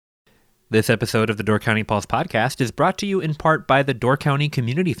This episode of the Door County Pulse podcast is brought to you in part by the Door County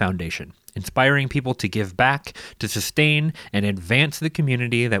Community Foundation, inspiring people to give back, to sustain, and advance the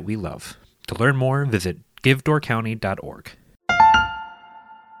community that we love. To learn more, visit givedoorcounty.org.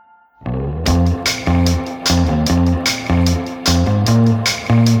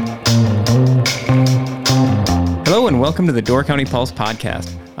 Hello and welcome to the Door County Pulse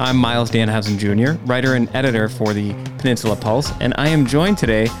podcast. I'm Miles Danhausen Jr., writer and editor for the Peninsula Pulse, and I am joined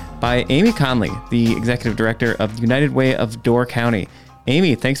today by Amy Conley, the executive director of United Way of Door County.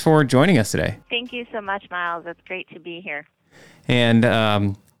 Amy, thanks for joining us today. Thank you so much, Miles. It's great to be here.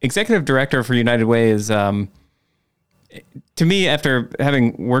 And executive director for United Way is, to me, after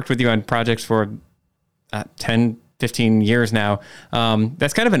having worked with you on projects for 10, 15 years now,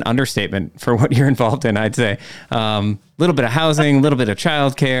 that's kind of an understatement for what you're involved in, I'd say. A little bit of housing, a little bit of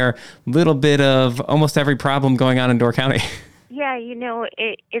childcare, a little bit of almost every problem going on in Door County. Yeah, you know,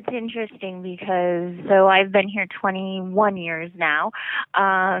 it's interesting because, so I've been here 21 years now,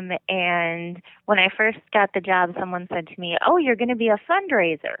 and when I first got the job, someone said to me, "Oh, you're going to be a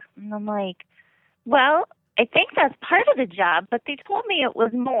fundraiser." And I'm like, well, I think that's part of the job, but they told me it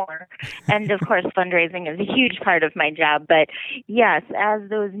was more. And of course, fundraising is a huge part of my job. But yes, as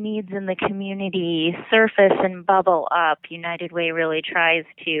those needs in the community surface and bubble up, United Way really tries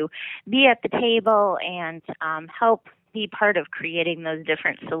to be at the table and help be part of creating those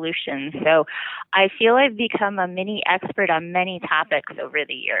different solutions. So I feel I've become a mini expert on many topics over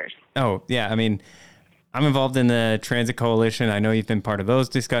the years. Oh, yeah. I mean, I'm involved in the Transit Coalition. I know you've been part of those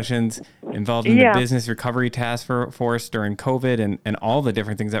discussions, involved in the Business Recovery Task Force during COVID and all the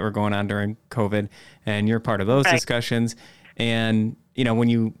different things that were going on during COVID. And you're part of those discussions. And, you know, when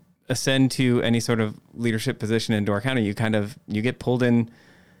you ascend to any sort of leadership position in Door County, you get pulled in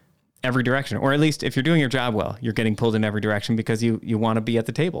every direction, or at least if you're doing your job well, you're getting pulled in every direction because you want to be at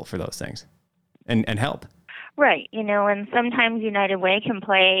the table for those things and help. Right. You know, and sometimes United Way can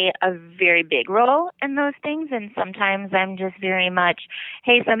play a very big role in those things. And sometimes I'm just very much,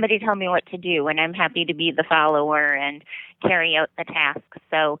 hey, somebody tell me what to do. And I'm happy to be the follower and carry out the tasks.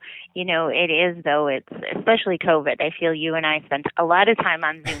 So, you know, it is, though, it's especially COVID. I feel you and I spent a lot of time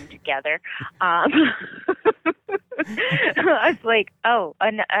on Zoom together. It's like, oh,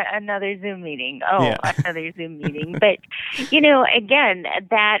 another Zoom meeting. Another Zoom meeting. But, you know, again,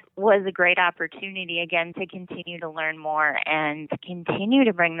 that was a great opportunity, again, to continue to learn more and continue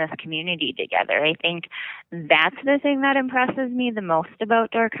to bring this community together. I think that's the thing that impresses me the most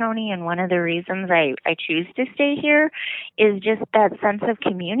about Door County, and one of the reasons I choose to stay here is just that sense of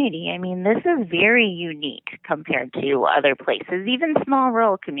community. I mean, this is very unique compared to other places, even small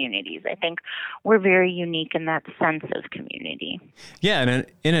rural communities. I think we're very unique in that sense of community. Yeah, and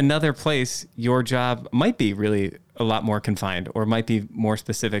in another place, your job might be really a lot more confined, or might be more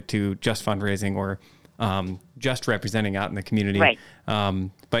specific to just fundraising or just representing out in the community. Right.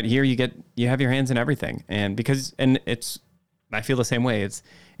 But here you have your hands in everything, and I feel the same way.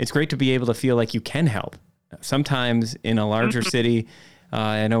 It's great to be able to feel like you can help. Sometimes in a larger city,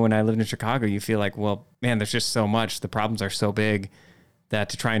 I know when I lived in Chicago, you feel like, well, man, there's just so much. The problems are so big that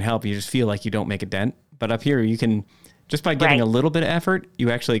to try and help, you just feel like you don't make a dent. But up here, you can, just by giving a little bit of effort, you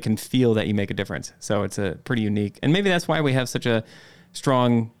actually can feel that you make a difference. So it's a pretty unique, and maybe that's why we have such a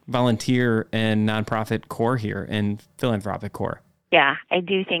strong volunteer and nonprofit core here and philanthropic core. Yeah, I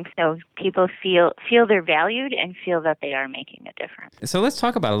do think so. People feel they're valued and feel that they are making a difference. So let's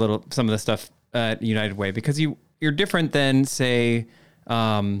talk about some of the stuff at United Way, because you're different than, say,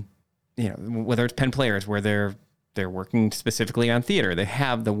 whether it's Penn Players, where they're working specifically on theater. They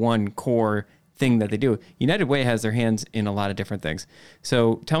have the one core thing that they do. United Way has their hands in a lot of different things.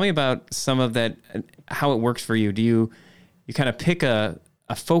 So tell me about some of that, how it works for you. Do you kind of pick a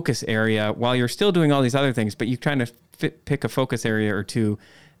focus area while you're still doing all these other things, but you kind of pick a focus area or two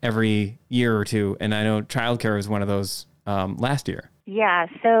every year or two? And I know childcare was one of those last year. Yeah,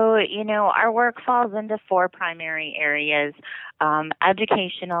 so, you know, our work falls into 4 primary areas: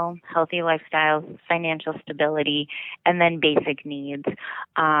 educational, healthy lifestyles, financial stability, and then basic needs.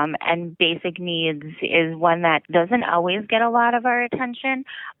 And basic needs is one that doesn't always get a lot of our attention,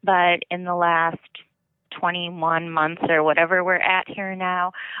 but in the last 21 months or whatever we're at here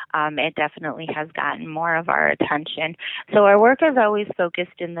now, it definitely has gotten more of our attention. So our work is always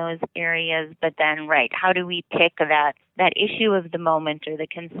focused in those areas, but then, how do we pick that that issue of the moment or the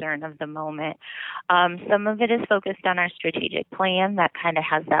concern of the moment. Some of it is focused on our strategic plan that kind of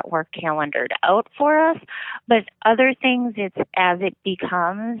has that work calendared out for us, but other things, it's as it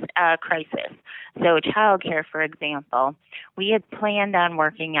becomes a crisis. So childcare, for example, we had planned on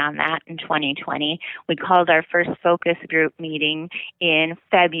working on that in 2020. We called our first focus group meeting in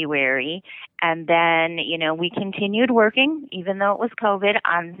February. And then, we continued working, even though it was COVID,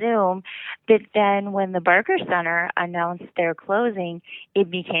 on Zoom. But then when the Barker Center announced their closing,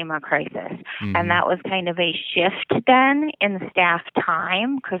 it became a crisis. Mm-hmm. And that was kind of a shift then in staff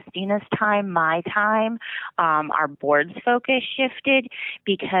time, Christina's time, my time. Our board's focus shifted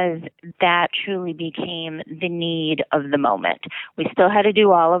because that truly became the need of the moment. We still had to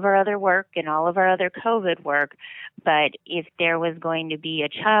do all of our other work and all of our other COVID work, but if there was going to be a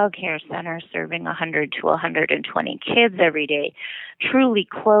child care center serving 100 to 120 kids every day, truly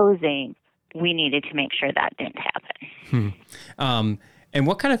closing, we needed to make sure that didn't happen. And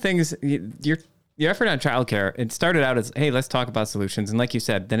what kind of things, your effort on childcare, it started out as, hey, let's talk about solutions. And like you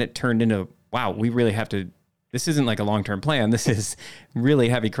said, then it turned into, wow, we really have to, this isn't like a long-term plan. This is really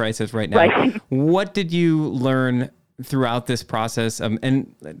heavy crisis right now. Right. What did you learn throughout this process?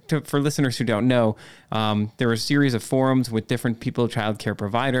 For listeners who don't know, there were a series of forums with different people, childcare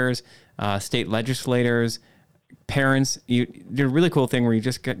providers, state legislators, parents. You did a really cool thing where you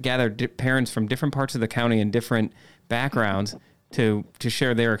just gathered parents from different parts of the county and different backgrounds to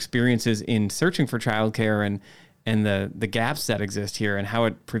share their experiences in searching for childcare and the gaps that exist here and how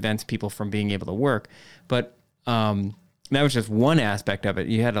it prevents people from being able to work. But that was just one aspect of it.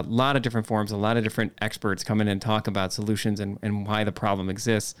 You had a lot of different forums, a lot of different experts come in and talk about solutions and why the problem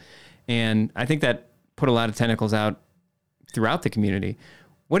exists. And I think that put a lot of tentacles out throughout the community.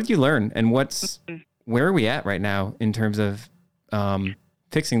 What did you learn, and where are we at right now in terms of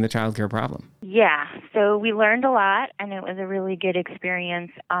fixing the childcare problem? Yeah, so we learned a lot, and it was a really good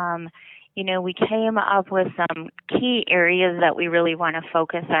experience. We came up with some key areas that we really want to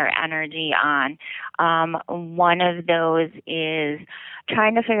focus our energy on. One of those is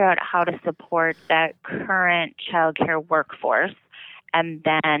trying to figure out how to support that current childcare workforce and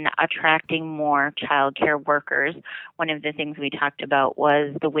then attracting more childcare workers. One of the things we talked about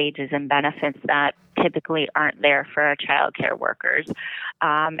was the wages and benefits that typically aren't there for our childcare workers.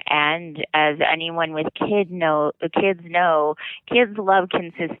 And as anyone with kids know, kids love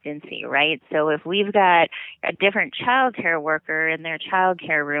consistency, right? So if we've got a different childcare worker in their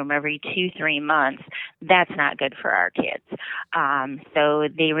childcare room every 2-3 months, that's not good for our kids. So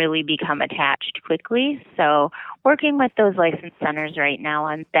they really become attached quickly. So working with those licensed centers right now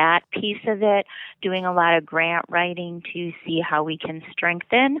on that piece of it, doing a lot of grant writing to see how we can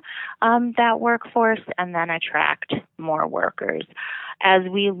strengthen that workforce and then attract more workers. As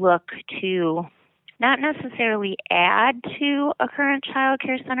we look to not necessarily add to a current child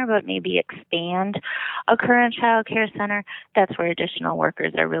care center, but maybe expand a current child care center, that's where additional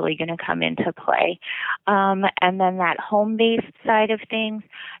workers are really going to come into play. And then that home-based side of things,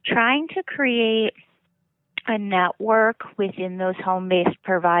 trying to create a network within those home-based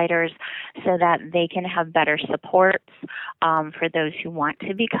providers so that they can have better supports for those who want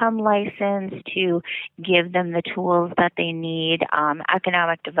to become licensed, to give them the tools that they need.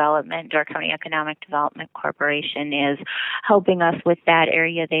 Economic Development, Door County Economic Development Corporation is helping us with that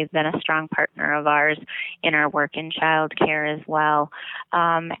area. They've been a strong partner of ours in our work in child care as well.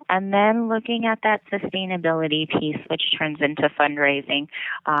 And then looking at that sustainability piece, which turns into fundraising,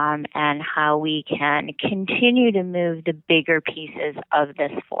 and how we can continue to move the bigger pieces of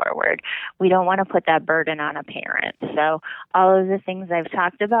this forward. We don't want to put that burden on a parent. So all of the things I've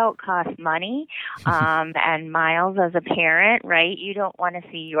talked about cost money, and Miles as a parent, right? You don't want to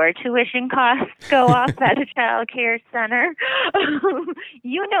see your tuition costs go up at a child care center.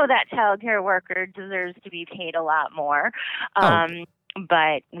 You know that child care worker deserves to be paid a lot more.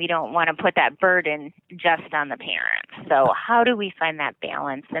 But we don't want to put that burden just on the parents. So how do we find that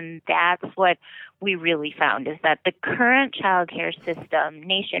balance? And that's what we really found, is that the current child care system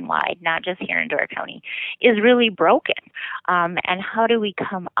nationwide, not just here in Door County, is really broken. And how do we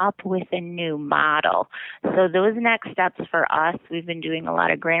come up with a new model? So those next steps for us, we've been doing a lot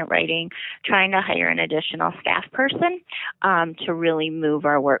of grant writing, trying to hire an additional staff person to really move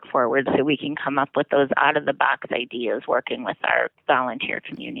our work forward so we can come up with those out-of-the-box ideas working with our volunteer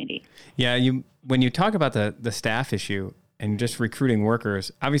community. Yeah, when you talk about the staff issue and just recruiting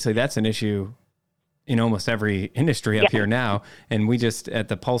workers, obviously that's an issue in almost every industry up here now. And we just, at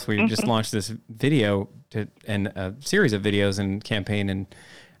the Pulse, we just launched this video and a series of videos and campaign and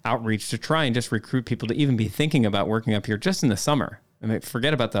outreach to try and just recruit people to even be thinking about working up here just in the summer. I mean,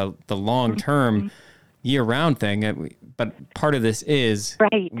 forget about the long-term year-round thing. But part of this is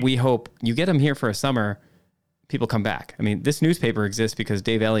we hope you get them here for a summer, people come back. I mean, this newspaper exists because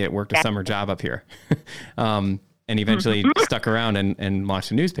Dave Elliott worked a summer job up here and eventually stuck around and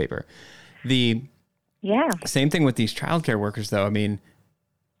launched a newspaper. The same thing with these childcare workers, though. I mean,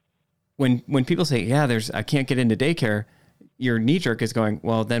 when people say, I can't get into daycare, your knee jerk is going,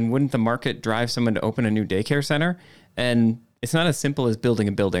 well, then wouldn't the market drive someone to open a new daycare center? And it's not as simple as building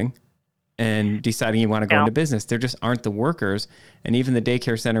a building and deciding you want to go into business. There just aren't the workers. And even the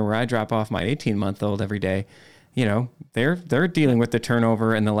daycare center where I drop off my 18-month-old every day, you know, they're dealing with the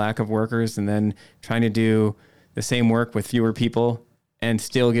turnover and the lack of workers, and then trying to do the same work with fewer people and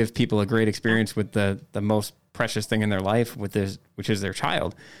still give people a great experience with the most precious thing in their life, which is their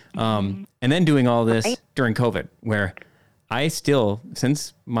child. And then doing all this during COVID, where I still,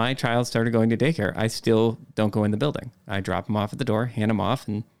 since my child started going to daycare, I still don't go in the building. I drop them off at the door, hand them off,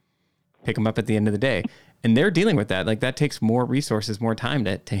 and pick them up at the end of the day. And they're dealing with that. Like, that takes more resources, more time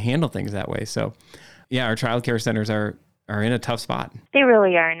to handle things that way. So yeah, our child care centers are in a tough spot. They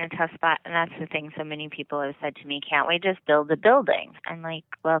really are in a tough spot. And that's the thing. So many people have said to me, can't we just build a building? I'm like,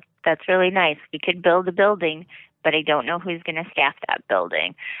 well, that's really nice. We could build a building, but I don't know who's going to staff that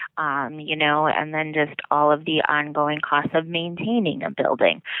building, you know, and then just all of the ongoing costs of maintaining a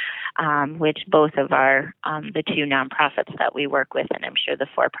building, which both of our, the two nonprofits that we work with, and I'm sure the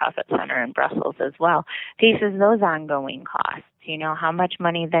for-profit center in Brussels as well, faces those ongoing costs. You know, how much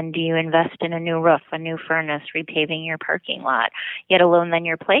money then do you invest in a new roof, a new furnace, repaving your parking lot, yet alone then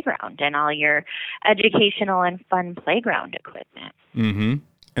your playground and all your educational and fun playground equipment. Mm-hmm.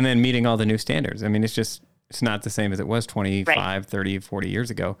 And then meeting all the new standards. I mean, it's not the same as it was 25, 30, 40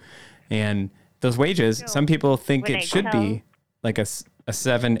 years ago. And those wages, some people think it should be like a $7,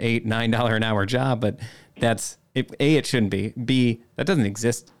 $8, $9 an hour job, but it shouldn't be. B, that doesn't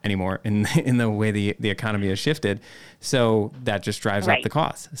exist anymore in the way the economy has shifted. So that just drives up the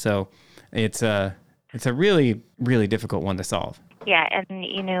cost. So it's a really, really difficult one to solve. Yeah, and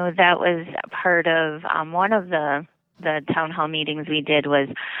you know, that was part of one of the town hall meetings we did, was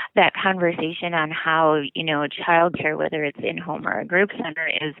that conversation on how, you know, childcare, whether it's in-home or a group center,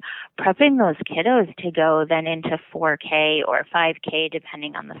 is prepping those kiddos to go then into 4K or 5K,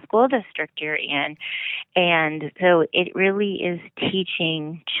 depending on the school district you're in. And so it really is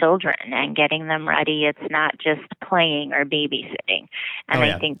teaching children and getting them ready. It's not just playing or babysitting. And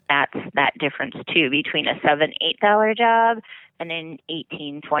I think that's that difference, too, between a $7, $8 job and an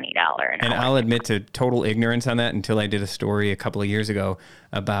 $18, $20 an hour. And I'll admit to total ignorance on that until I did a story a couple of years ago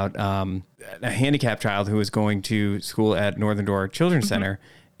about a handicapped child who was going to school at Northern Door Children's Center.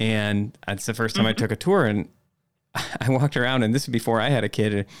 And it's the first time I took a tour, and I walked around, and this is before I had a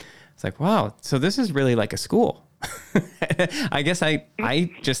kid. And it's like, wow, so this is really like a school. I guess I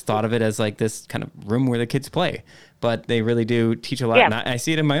just thought of it as like this kind of room where the kids play, but they really do teach a lot. Yeah. And I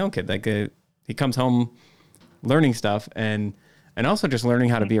see it in my own kid. Like he comes home learning stuff and also just learning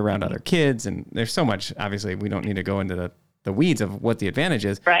how to be around other kids. And there's so much, obviously we don't need to go into the weeds of what the advantage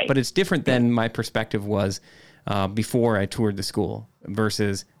is, but it's different than my perspective was before I toured the school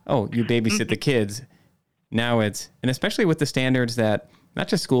versus, you babysit the kids. Now and especially with the standards that not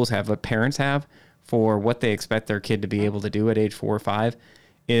just schools have, but parents have for what they expect their kid to be able to do at age 4 or 5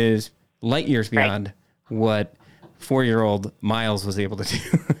 is light years beyond what 4-year-old Miles was able to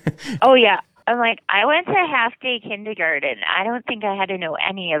do. Oh, yeah. I'm like, I went to half-day kindergarten. I don't think I had to know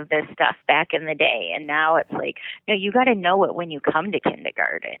any of this stuff back in the day. And now it's like, no, you got to know it when you come to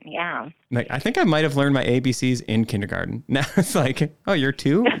kindergarten. Yeah. Like, I think I might have learned my ABCs in kindergarten. Now it's like, oh, you're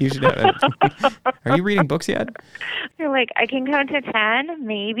 2? You should have it. Are you reading books yet? You're like, I can count to 10,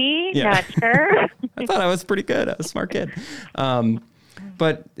 maybe. Yeah. Not sure. I thought I was pretty good. I was a smart kid.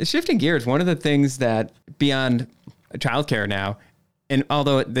 But shifting gears, one of the things that beyond childcare now, and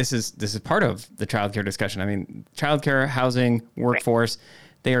although this is part of the childcare discussion, I mean, childcare, housing, workforce,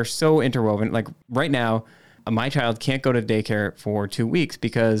 they are so interwoven. Like right now, my child can't go to daycare for 2 weeks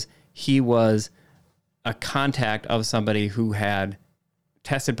because he was a contact of somebody who had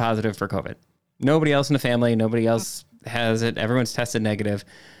tested positive for COVID. Nobody else in the family, nobody else has it. Everyone's tested negative.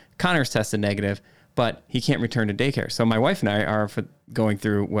 Connor's tested negative, but he can't return to daycare. So my wife and I are going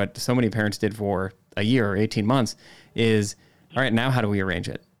through what so many parents did for a year or 18 months is, all right, now how do we arrange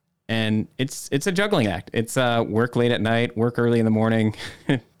it? And it's a juggling act. It's work late at night, work early in the morning,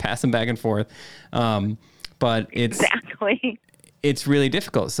 pass them back and forth. But it's really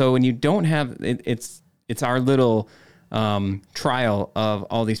difficult. So when you don't have it's our little trial of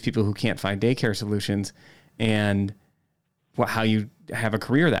all these people who can't find daycare solutions and how you have a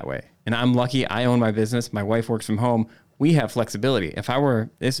career that way. And I'm lucky. I own my business. My wife works from home. We have flexibility.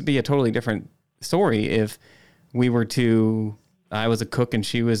 This would be a totally different story if we were to, I was a cook and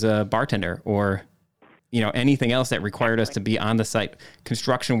she was a bartender, or, anything else that required us to be on the site,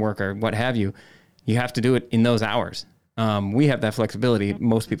 construction work or what have you. You have to do it in those hours. We have that flexibility.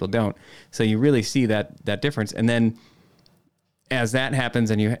 Most people don't. So you really see that difference. And then as that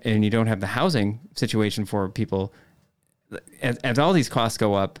happens and you don't have the housing situation for people, as all these costs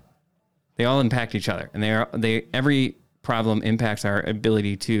go up, they all impact each other, and every problem impacts our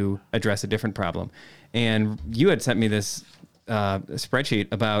ability to address a different problem. And you had sent me this spreadsheet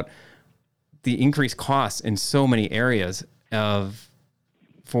about the increased costs in so many areas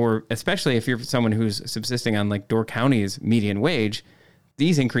especially if you're someone who's subsisting on like Door County's median wage.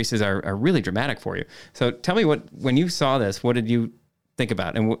 These increases are really dramatic for you. So tell me, when you saw this, what did you think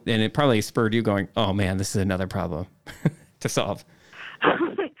about? And it probably spurred you going, oh man, this is another problem to solve.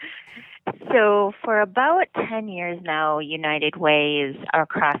 So for about 10 years now, United Ways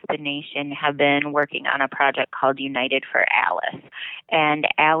across the nation have been working on a project called United for ALICE. And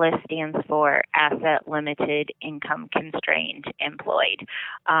ALICE stands for Asset Limited Income Constrained Employed.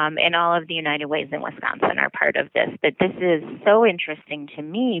 And all of the United Ways in Wisconsin are part of this. But this is so interesting to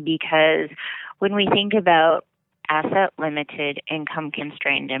me because when we think about asset limited income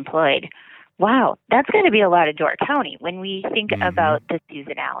constrained employed, wow, that's going to be a lot of Door County. When we think about the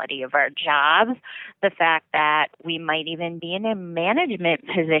seasonality of our jobs, the fact that we might even be in a management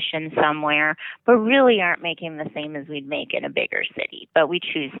position somewhere, but really aren't making the same as we'd make in a bigger city, but we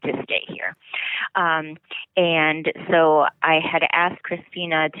choose to stay here. And so I had asked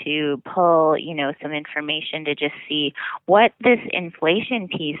Christina to pull, some information to just see what this inflation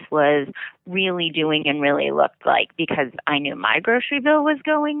piece was really doing and really looked like, because I knew my grocery bill was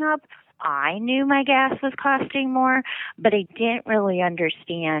going up. I knew my gas was costing more, but I didn't really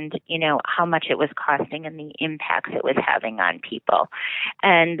understand, how much it was costing and the impacts it was having on people.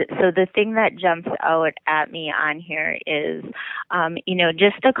 And so the thing that jumps out at me on here is,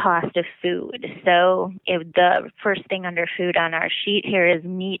 just the cost of food. So the first thing under food on our sheet here is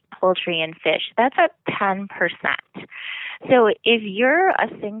meat, poultry, and fish. That's up 10%. So if you're a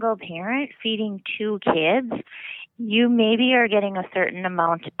single parent feeding 2 kids, you maybe are getting a certain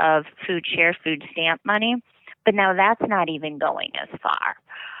amount of food share, food stamp money, but now that's not even going as far.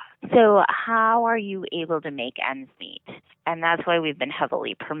 So how are you able to make ends meet? And that's why we've been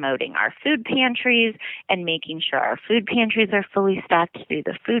heavily promoting our food pantries and making sure our food pantries are fully stocked through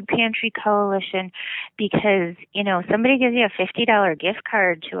the Food Pantry Coalition, because, somebody gives you a $50 gift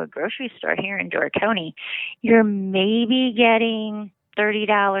card to a grocery store here in Door County, you're maybe getting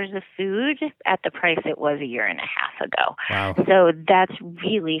 $30 of food at the price it was a year and a half ago. Wow. So that's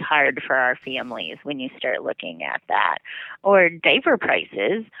really hard for our families when you start looking at that. Or diaper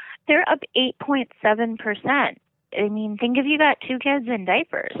prices, they're up 8.7%. I mean, think if you got 2 kids in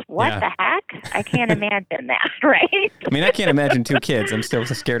diapers. What the heck? I can't imagine that, right? I mean, I can't imagine 2 kids. I'm still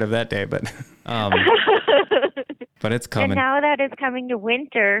scared of that day, but but it's coming. And now that it's coming to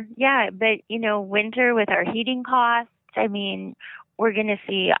winter, winter with our heating costs, I mean, we're going to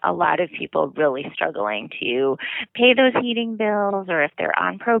see a lot of people really struggling to pay those heating bills, or if they're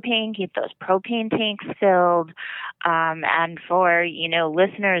on propane, keep those propane tanks filled. And for,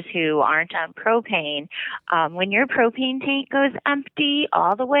 listeners who aren't on propane, when your propane tank goes empty,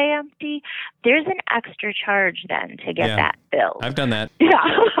 all the way empty, there's an extra charge then to get that filled. I've done that. Yeah.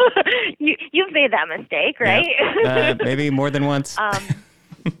 You've made that mistake, right? Yeah. Maybe more than once.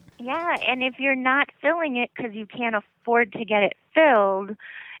 Yeah, and if you're not filling it because you can't afford to get it filled,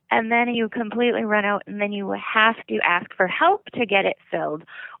 and then you completely run out, and then you have to ask for help to get it filled,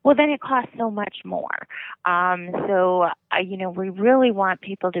 well, then it costs so much more. We really want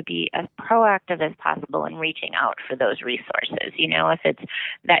people to be as proactive as possible in reaching out for those resources. If it's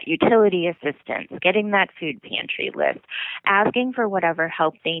that utility assistance, getting that food pantry list, asking for whatever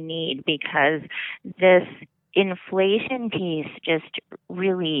help they need, because this inflation piece just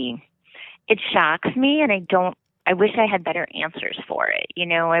really, it shocks me, and I wish I had better answers for it.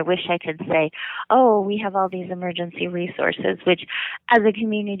 I wish I could say, oh, we have all these emergency resources, which as a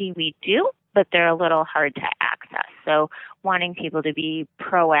community we do, but they're a little hard to access. So wanting people to be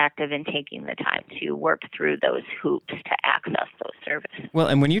proactive and taking the time to work through those hoops to access those services. Well,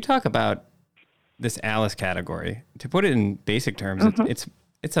 and when you talk about this ALICE category, to put it in basic terms,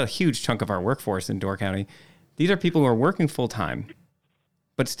 it's a huge chunk of our workforce in Door County. These are people who are working full time,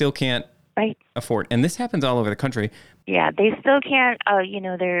 but still can't afford. And this happens all over the country. Yeah, they still can't.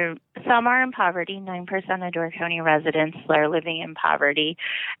 Some are in poverty. 9% of Door County residents are living in poverty,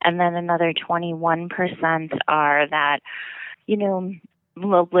 and then another 21% are that,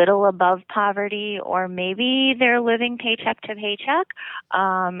 a little above poverty, or maybe they're living paycheck to paycheck.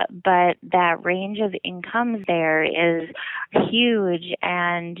 But that range of incomes there is huge,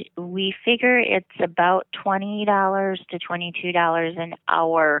 and we figure it's about $20 to $22 an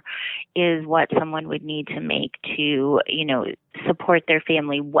hour is what someone would need to make to, support their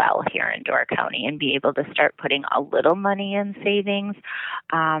family well here in Door County and be able to start putting a little money in savings,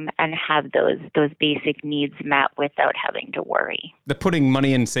 and have those basic needs met without having to worry. The putting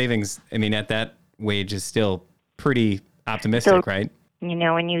money in savings, at that wage is still pretty optimistic, right?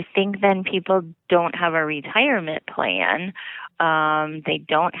 When you think then people don't have a retirement plan, they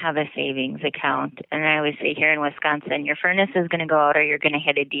don't have a savings account. And I always say here in Wisconsin, your furnace is going to go out or you're going to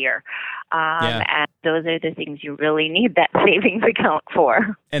hit a deer. And those are the things you really need that savings account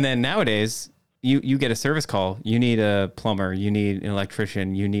for. And then nowadays, you get a service call. You need a plumber. You need an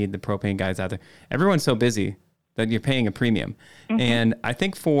electrician. You need the propane guys out there. Everyone's so busy that you're paying a premium. Mm-hmm. And I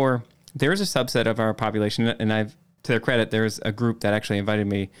think there's a subset of our population, and to their credit, there's a group that actually invited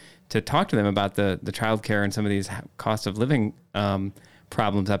me to talk to them about the childcare and some of these cost of living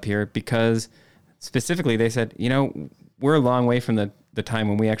problems up here, because specifically they said, we're a long way from the time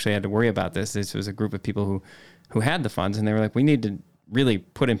when we actually had to worry about this. This was a group of people who had the funds, and they were like, we need to really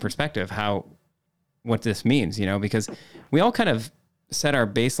put in perspective what this means, because we all kind of set our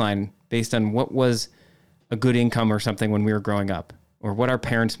baseline based on what was a good income or something when we were growing up, or what our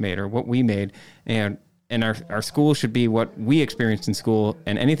parents made or what we made. And our school should be what we experienced in school,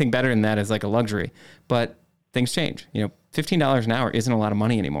 and anything better than that is like a luxury. But things change. $15 an hour isn't a lot of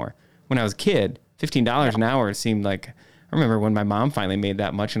money anymore. When I was a kid, $15 an hour seemed like, I remember when my mom finally made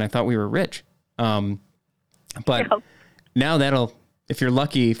that much and I thought we were rich. But now if you're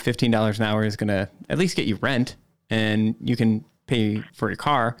lucky, $15 an hour is going to at least get you rent, and you can pay for your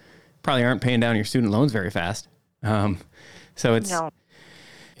car. Probably aren't paying down your student loans very fast. So it's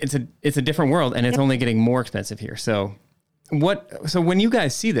a different world, and it's only getting more expensive here. So when you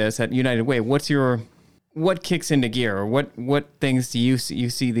guys see this at United Way, what kicks into gear, or what things do you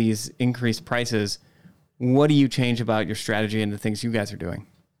see these increased prices? What do you change about your strategy and the things you guys are doing?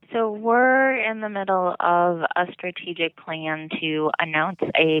 So we're in the middle of a strategic plan to announce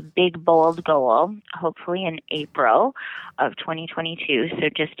a big, bold goal, hopefully in April of 2022. So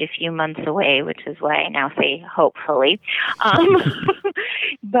just a few months away, which is why I now say hopefully.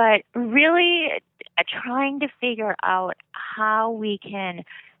 But really trying to figure out how we can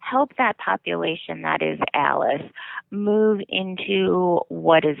help that population that is Alice move into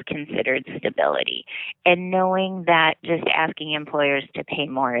what is considered stability, and knowing that just asking employers to pay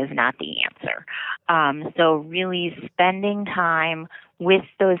more is not the answer. So really spending time with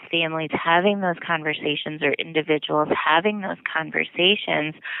those families, having those conversations, or individuals having those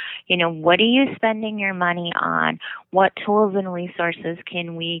conversations, what are you spending your money on? What tools and resources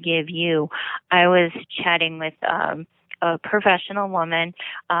can we give you? I was chatting with a professional woman,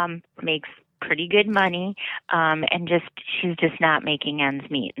 makes pretty good money, and she's just not making ends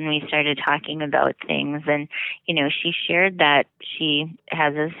meet. And we started talking about things, and she shared that she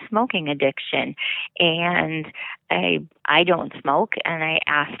has a smoking addiction, and I don't smoke, and I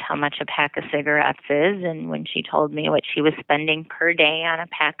asked how much a pack of cigarettes is, and when she told me what she was spending per day on a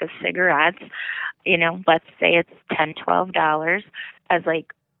pack of cigarettes, let's say it's $10, $12, I was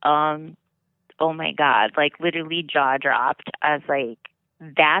like, oh my God, like literally jaw dropped. I was like,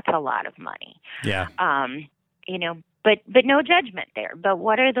 that's a lot of money. Yeah. But no judgment there. But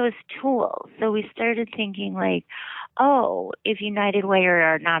what are those tools? So we started thinking like, if United Way or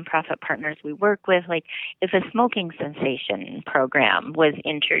our nonprofit partners we work with, like if a smoking cessation program was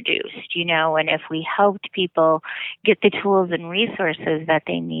introduced, and if we helped people get the tools and resources that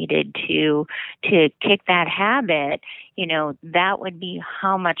they needed to kick that habit, that would be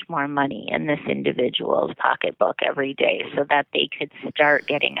how much more money in this individual's pocketbook every day, so that they could start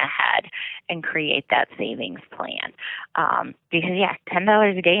getting ahead and create that savings plan. Because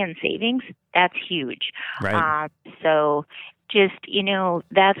 $10 a day in savings, that's huge. Right. So just,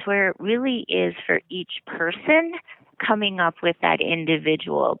 that's where it really is for each person coming up with that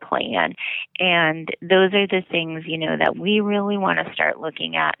individual plan. And those are the things, that we really want to start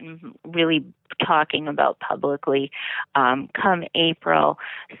looking at and really talking about publicly come April.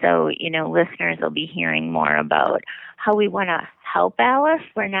 So, listeners will be hearing more about how we want to help Alice.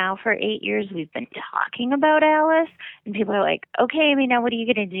 We're now for 8 years, we've been talking about Alice, and people are like, okay, Amy, now what are you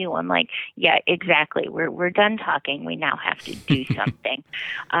going to do? I'm like, yeah, exactly. We're done talking. We now have to do something.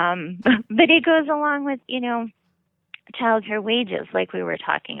 But it goes along with, childcare wages, like we were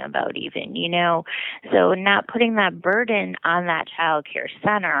talking about even, so not putting that burden on that childcare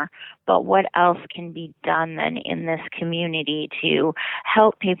center, but what else can be done then in this community to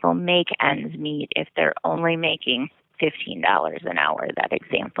help people make ends meet if they're only making $15 an hour, that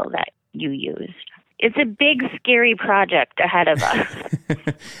example that you used. It's a big, scary project ahead of us.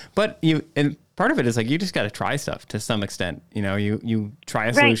 But and part of it is like, you just got to try stuff to some extent. You try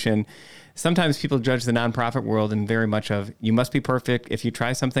a solution. Right. Sometimes people judge the nonprofit world in very much of, you must be perfect. If you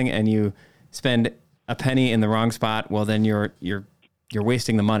try something and you spend a penny in the wrong spot, well, then you're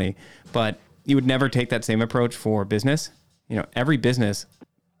wasting the money. But you would never take that same approach for business. Every business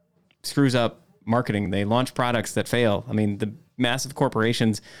screws up marketing. They launch products that fail. I mean, the massive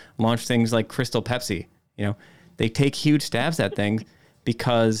corporations launch things like Crystal Pepsi. They take huge stabs at things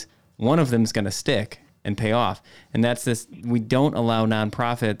because one of them is going to stick and pay off. And that's this, we don't allow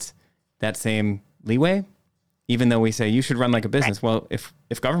nonprofits that same leeway, even though we say you should run like a business. Well, if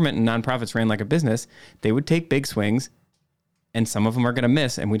government and nonprofits ran like a business, they would take big swings, and some of them are going to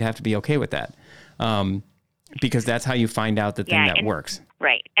miss, and we'd have to be okay with that. Because that's how you find out the thing that works.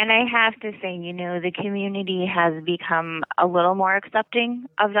 Right. And I have to say, the community has become a little more accepting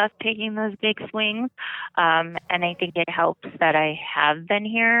of us taking those big swings. And I think it helps that I have been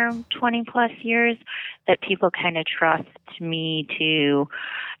here 20 plus years, that people kind of trust me to,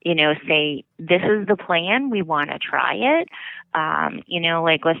 say, this is the plan. We want to try it.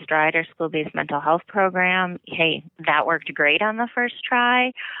 Like with Stride, our school-based mental health program, hey, that worked great on the first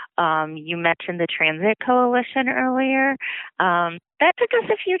try. You mentioned the Transit Coalition earlier. That took us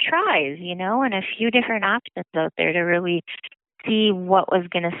a few tries, and a few different options out there to really see what was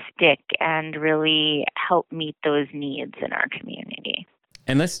going to stick and really help meet those needs in our community.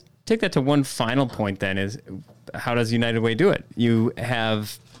 And let's take that to one final point then, is how does United Way do it? You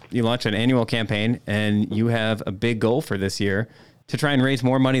launch an annual campaign, and you have a big goal for this year to try and raise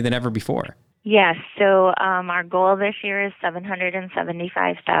more money than ever before. Yes. So our goal this year is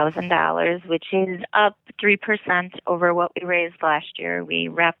 $775,000, which is up 3% over what we raised last year. We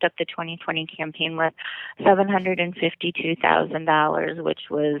wrapped up the 2020 campaign with $752,000, which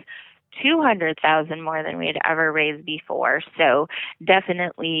was $200,000 more than we had ever raised before. So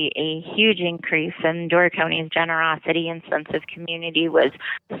definitely a huge increase, and Door County's generosity and sense of community was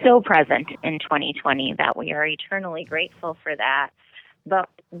so present in 2020 that we are eternally grateful for that. But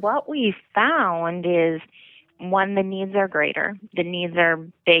what we found is, one, the needs are greater, the needs are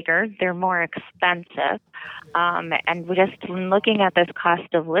bigger, they're more expensive. And just looking at this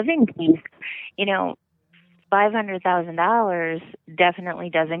cost of living piece, $500,000 definitely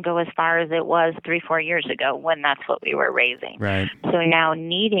doesn't go as far as it was 3-4 years ago when that's what we were raising. Right. So now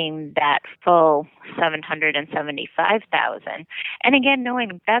needing that full $775,000, and again,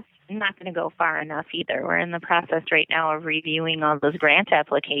 knowing that's not going to go far enough either. We're in the process right now of reviewing all those grant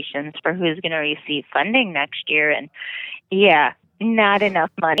applications for who's going to receive funding next year, and not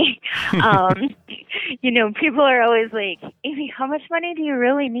enough money. People are always like, Amy, how much money do you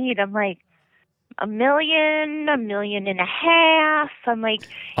really need? I'm like, $1 million, $1.5 million. I'm like,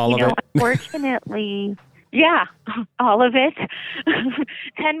 unfortunately, all of it.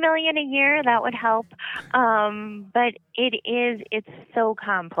 $10 million a year, that would help. But it's so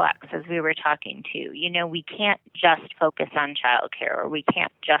complex, as we were talking to. We can't just focus on childcare, or we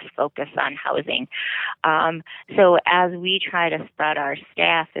can't just focus on housing. So as we try to spread our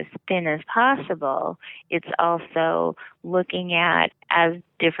staff as thin as possible, it's also looking at, as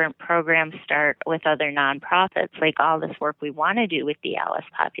different programs start with other nonprofits, like all this work we want to do with the ALICE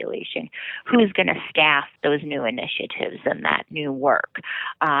population, who's going to staff those new initiatives and that new work?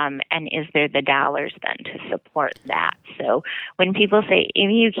 And is there the dollars then to support that? So when people say,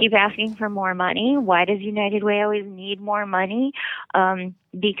 Amy, you keep asking for more money, why does United Way always need more money?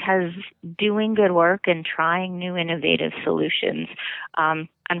 Because doing good work and trying new innovative solutions,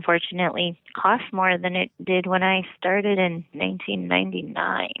 unfortunately, costs more than it did when I started in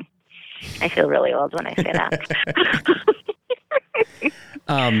 1999. I feel really old when I say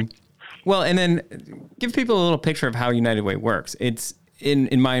that. Well, and then give people a little picture of how United Way works. It's,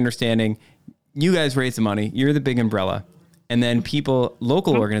 in my understanding, you guys raise the money, you're the big umbrella, and then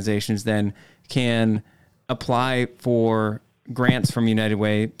local organizations then can apply for grants from United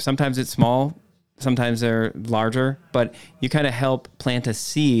Way. Sometimes it's small, sometimes they're larger, but you kind of help plant a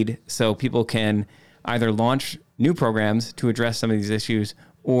seed so people can either launch new programs to address some of these issues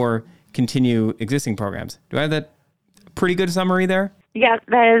or continue existing programs. Do I have that pretty good summary there? Yes,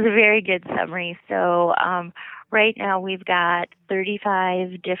 that is a very good summary. So right now we've got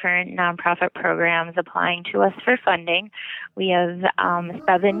 35 different nonprofit programs applying to us for funding. We have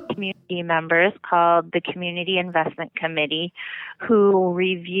 7 community members called the Community Investment Committee who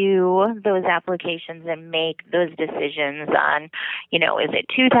review those applications and make those decisions on, is it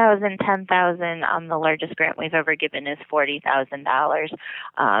 $2,000, $10,000? The largest grant we've ever given is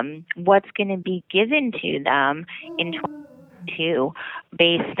 $40,000. What's going to be given to them in 2022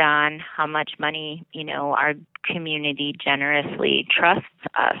 based on how much money, our community generously trusts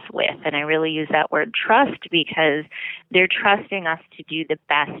us with. And I really use that word trust because they're trusting us to do the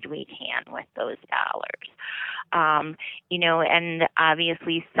best we can with those dollars. And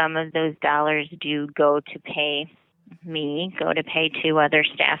obviously some of those dollars do go to pay 2 other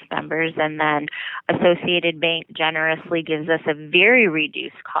staff members, and then Associated Bank generously gives us a very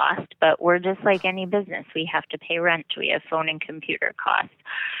reduced cost, but we're just like any business. We have to pay rent. We have phone and computer costs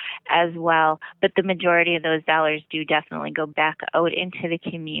as well, but the majority of those dollars do definitely go back out into the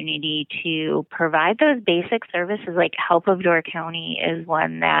community to provide those basic services. Like Help of Door County is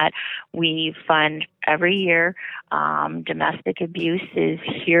one that we fund every year. Domestic abuse is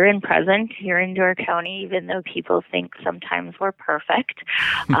here and present here in Door County, even though people think sometimes we're perfect.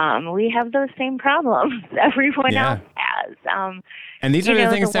 We have those same problems everyone else has. And these are the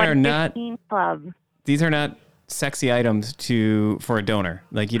things that are not club. These are not sexy items for a donor.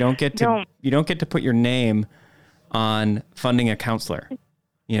 Like you don't get to put your name on funding a counselor.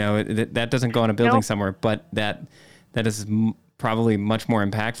 That doesn't go on a building somewhere, but that is probably much more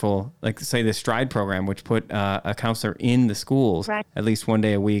impactful. Like say the Stride program, which put a counselor in the schools at least one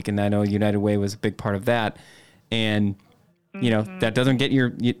day a week. And I know United Way was a big part of that. And that doesn't get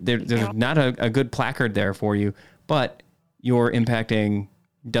there's not a good placard there for you, but you're impacting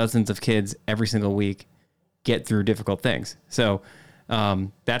dozens of kids every single week get through difficult things. So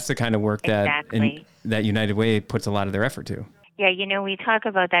that's the kind of work that United Way puts a lot of their effort to. Yeah, we talk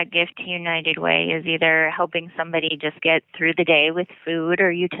about that gift to United Way is either helping somebody just get through the day with food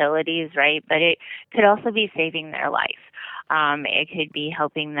or utilities, right? But it could also be saving their life. It could be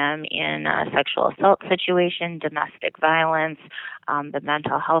helping them in a sexual assault situation, domestic violence, the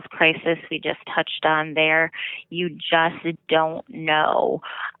mental health crisis we just touched on there. You just don't know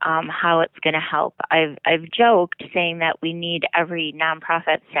how it's going to help. I've joked saying that we need every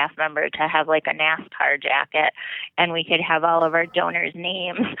nonprofit staff member to have like a NASCAR jacket, and we could have all of our donors'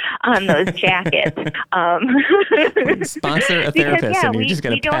 names on those jackets. Sponsor a therapist, and you just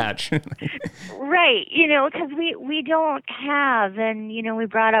get a patch. Right, because we don't have, and we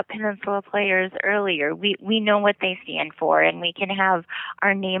brought up Peninsula Players earlier. We know what they stand for, and we can have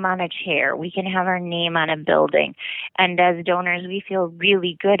our name on a chair. We can have our name on a building. And as donors, we feel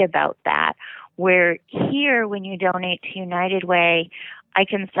really good about that. Where here, when you donate to United Way, I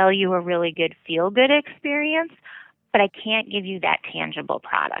can sell you a really good feel-good experience, but I can't give you that tangible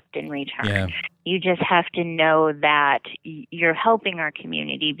product in return. Yeah. You just have to know that you're helping our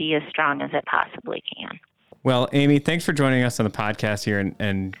community be as strong as it possibly can. Well, Amy, thanks for joining us on the podcast here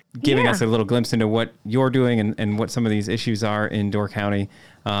and giving us a little glimpse into what you're doing and what some of these issues are in Door County.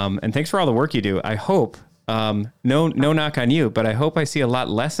 And thanks for all the work you do. I hope, no knock on you, but I hope I see a lot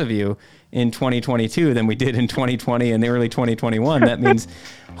less of you in 2022 than we did in 2020 and the early 2021. That means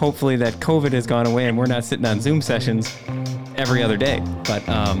hopefully that COVID has gone away and we're not sitting on Zoom sessions every other day. But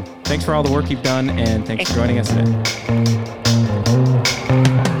thanks for all the work you've done, and thanks for joining us today.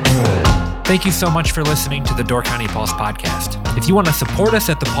 Thank you so much for listening to the Door County Pulse podcast. If you want to support us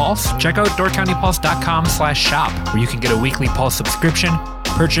at the Pulse, check out doorcountypulse.com/shop, where you can get a weekly Pulse subscription,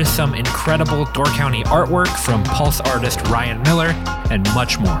 purchase some incredible Door County artwork from Pulse artist Ryan Miller, and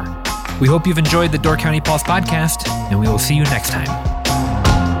much more. We hope you've enjoyed the Door County Pulse podcast, and we will see you next time.